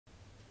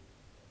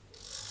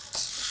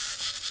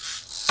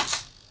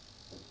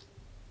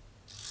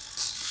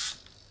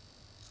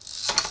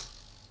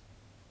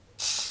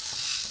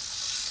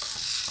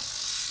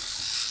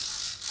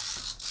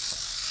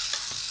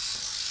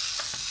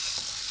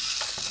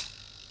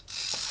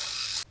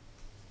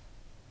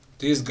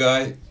This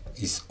guy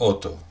is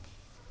Otto.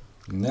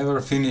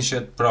 Never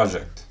finished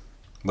project,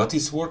 but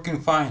it's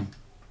working fine.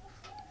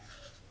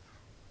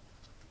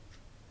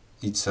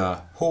 It's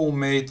a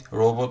homemade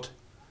robot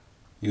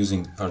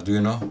using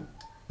Arduino,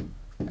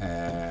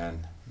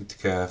 and it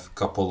have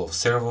couple of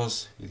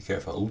servos. It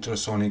have a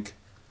ultrasonic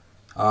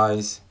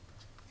eyes,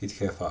 it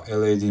have a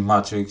LED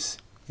matrix,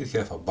 it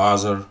have a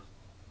buzzer,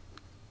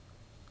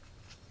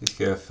 it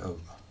have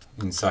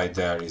inside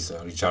there is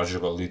a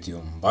rechargeable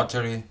lithium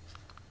battery,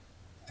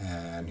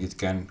 and it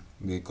can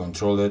be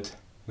controlled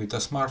with a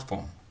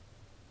smartphone.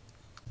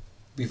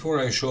 Before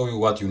I show you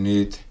what you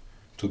need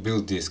to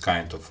build this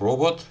kind of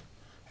robot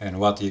and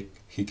what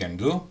he can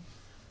do,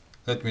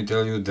 let me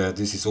tell you that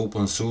this is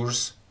open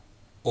source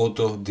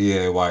Auto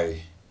DIY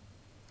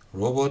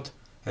robot.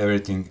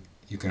 Everything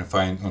you can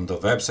find on the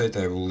website.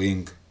 I will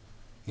link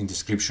in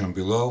description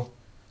below,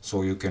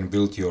 so you can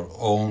build your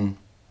own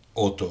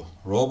Auto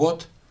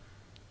robot,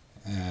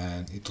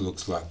 and it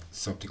looks like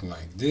something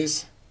like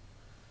this.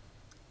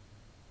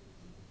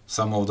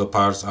 Some of the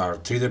parts are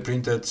 3D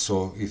printed,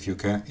 so if you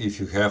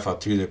have a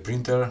 3D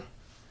printer,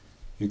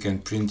 you can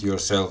print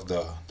yourself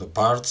the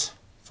parts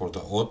for the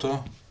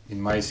Auto.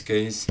 In my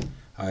case,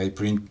 I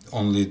print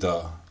only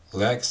the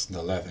legs,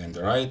 the left and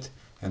the right,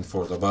 and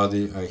for the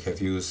body I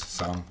have used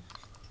some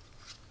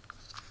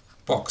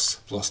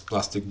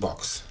plastic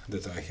box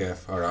that I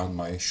have around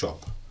my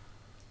shop.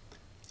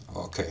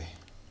 Okay.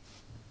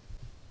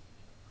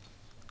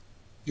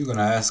 You're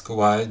gonna ask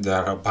why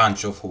there are a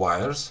bunch of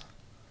wires,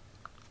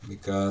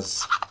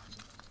 because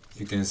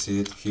you can see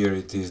it here.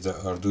 It is the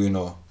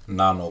Arduino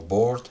Nano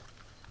board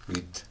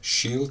with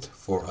shield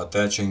for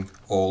attaching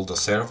all the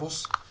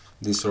servos.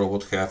 This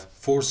robot have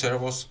 4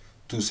 servos,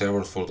 2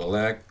 servos for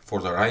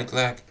the right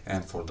leg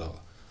and for the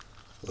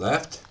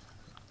left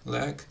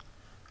leg.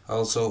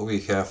 Also we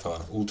have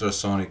a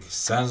ultrasonic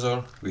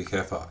sensor, we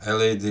have a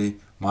LED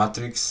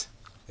matrix,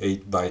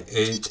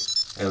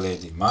 8x8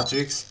 LED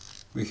matrix,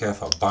 we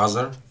have a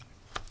buzzer.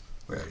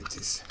 Where it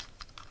is?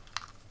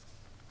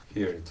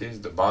 Here it is,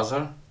 the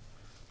buzzer,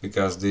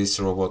 because this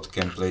robot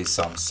can play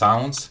some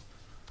sounds.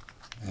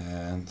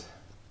 And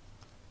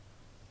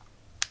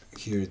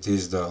here it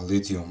is, the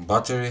lithium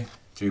battery,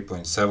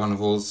 3.7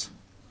 volts,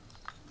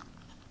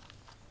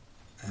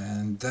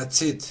 and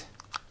that's it.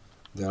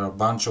 There are a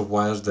bunch of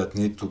wires that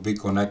need to be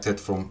connected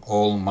from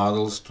all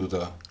models to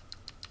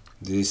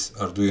this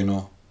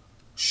Arduino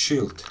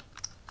shield.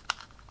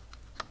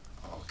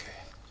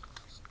 Okay.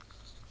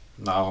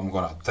 Now I'm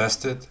gonna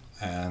test it,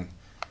 and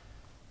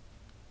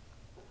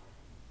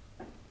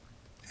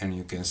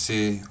you can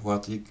see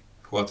what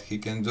he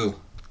can do.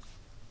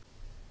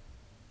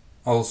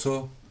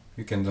 Also,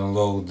 you can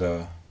download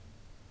the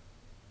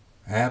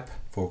app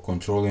for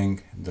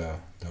controlling the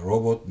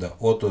robot, the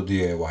Auto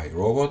DIY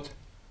robot,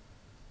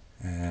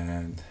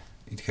 and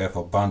it have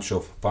a bunch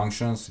of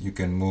functions. You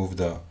can move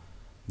the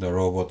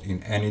robot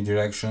in any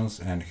directions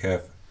and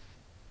have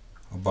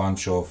a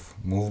bunch of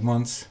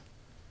movements.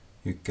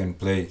 You can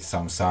play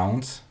some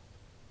sounds.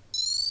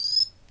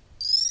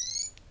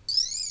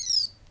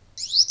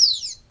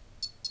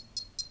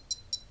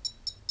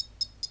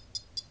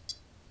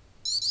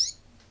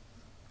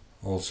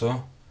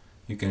 Also,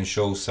 you can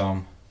show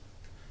some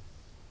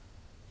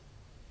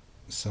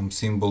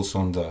symbols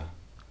on the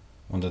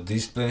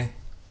display.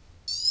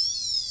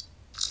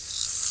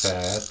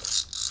 Set.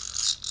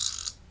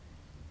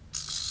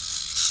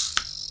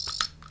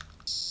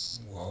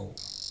 Wow.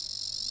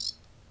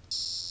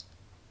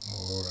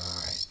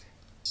 Alright.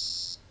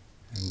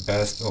 And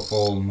best of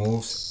all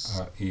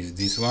moves is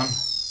this one.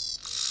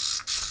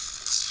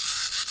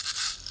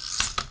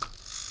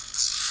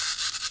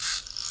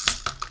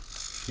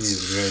 He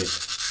is great.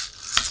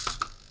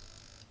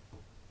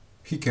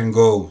 He can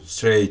go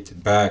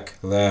straight, back,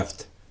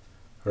 left,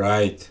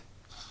 right.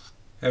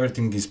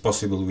 Everything is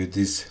possible with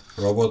this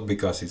robot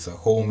because it's a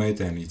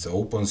homemade and it's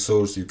open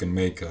source. You can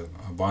make a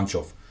bunch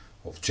of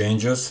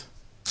changes.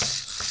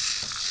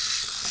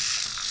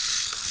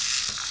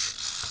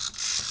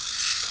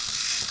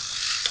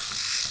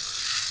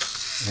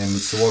 And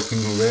it's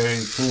working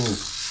very cool.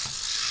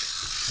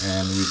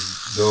 And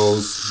with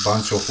those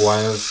bunch of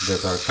wires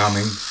that are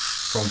coming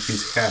from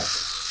his head,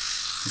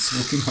 it's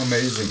looking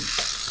amazing.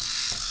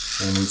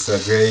 And it's a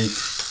great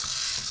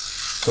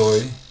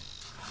toy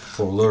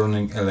for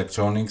learning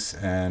electronics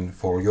and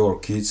for your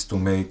kids, to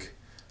make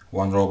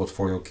one robot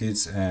for your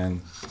kids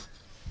and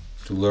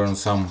to learn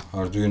some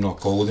Arduino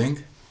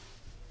coding.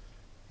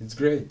 It's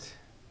great.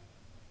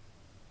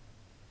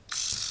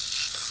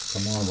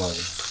 Come on,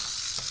 buddy.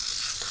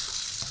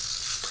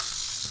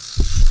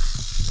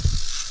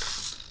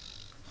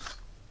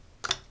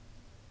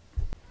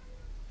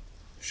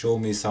 Show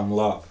me some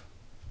love.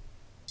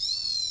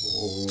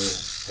 Oh,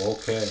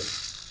 okay.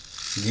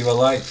 Give a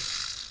like.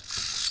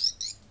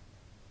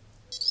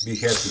 Be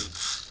happy.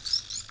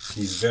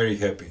 He's very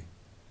happy.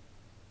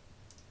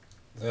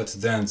 Let's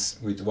dance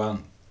with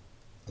one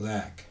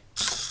leg.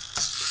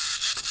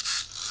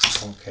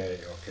 Okay.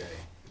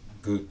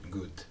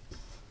 Good.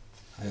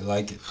 I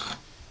like it.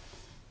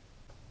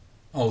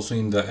 Also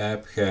in the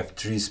app have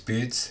 3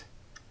 speeds: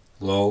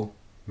 low,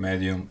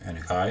 medium and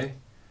high.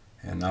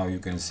 And now you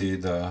can see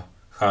the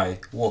high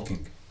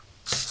walking.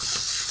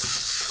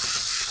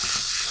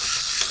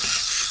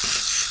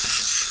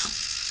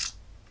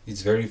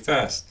 It's very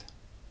fast.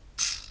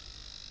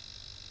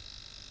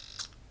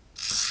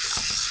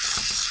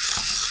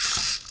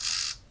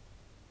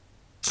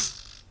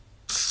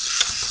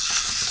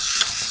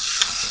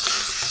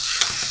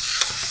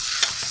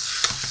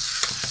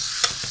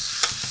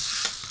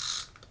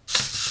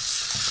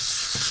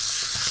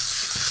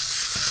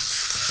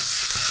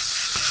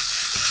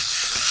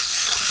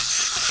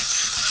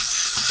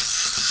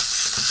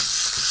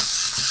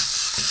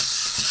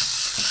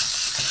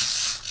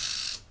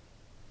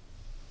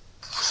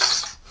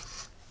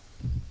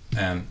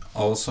 And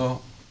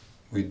also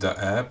with the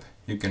app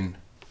you can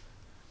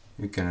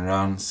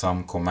run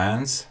some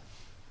commands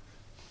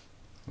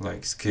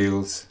like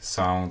skills,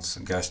 sounds,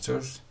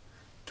 gestures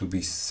to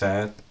be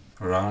set,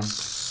 run.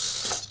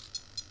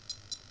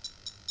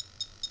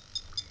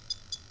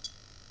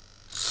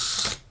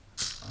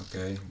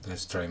 Okay,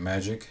 let's try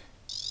magic.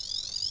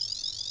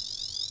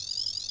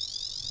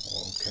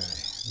 Okay,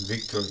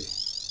 victory.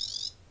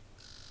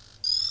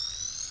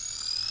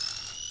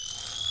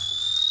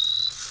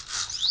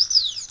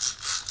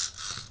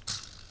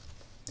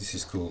 This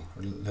is cool.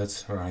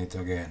 Let's run it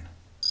again.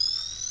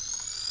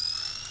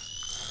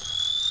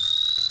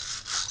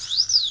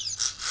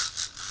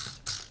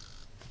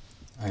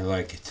 I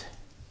like it.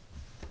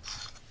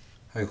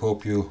 I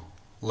hope you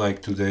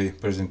like today's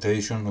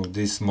presentation of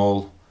this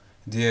small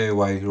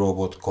DIY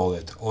robot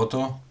called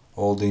Otto.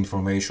 All the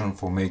information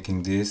for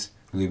making this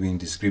will be in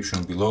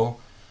description below,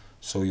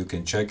 so you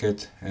can check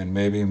it and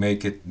maybe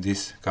make it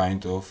this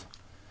kind of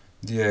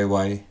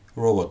DIY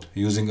robot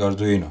using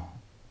Arduino.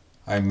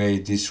 I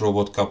made this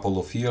robot couple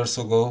of years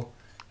ago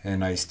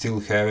and I still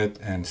have it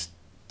and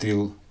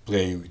still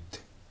play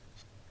with.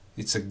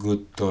 It's a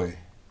good toy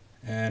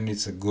and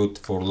it's a good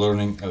for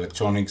learning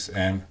electronics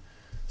and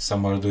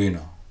some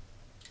Arduino.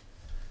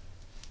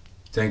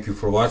 Thank you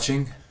for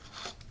watching.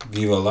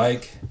 Give a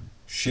like,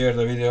 share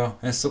the video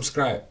and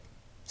subscribe.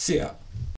 See ya!